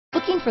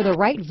Looking for the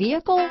right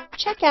vehicle?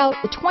 Check out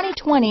the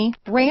 2020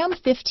 Ram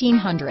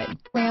 1500.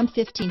 Ram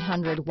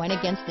 1500 went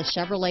against the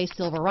Chevrolet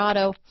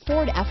Silverado,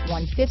 Ford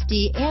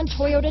F-150, and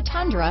Toyota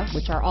Tundra,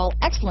 which are all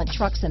excellent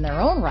trucks in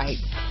their own right.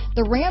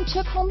 The Ram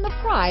took home the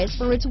prize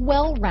for its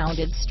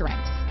well-rounded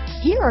strengths.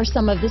 Here are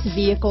some of this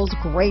vehicle's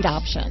great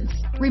options: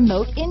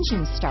 remote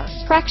engine start,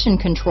 traction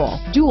control,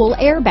 dual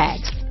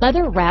airbags,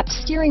 leather-wrapped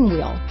steering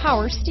wheel,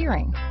 power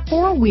steering,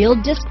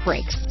 four-wheel disc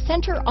brakes,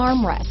 center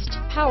armrest,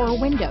 power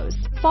windows,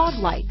 fog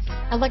lights,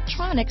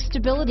 electronic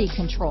stability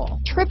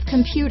control, trip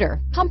computer,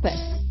 compass,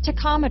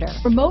 tachometer,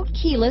 remote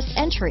keyless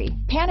entry,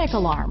 panic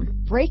alarm,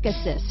 brake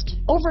assist,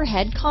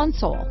 overhead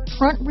console,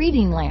 front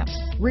reading lamps,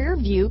 rear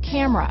view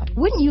camera.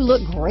 Wouldn't you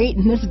look great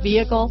in this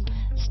vehicle?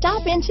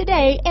 Stop in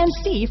today and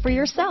see for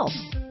yourself.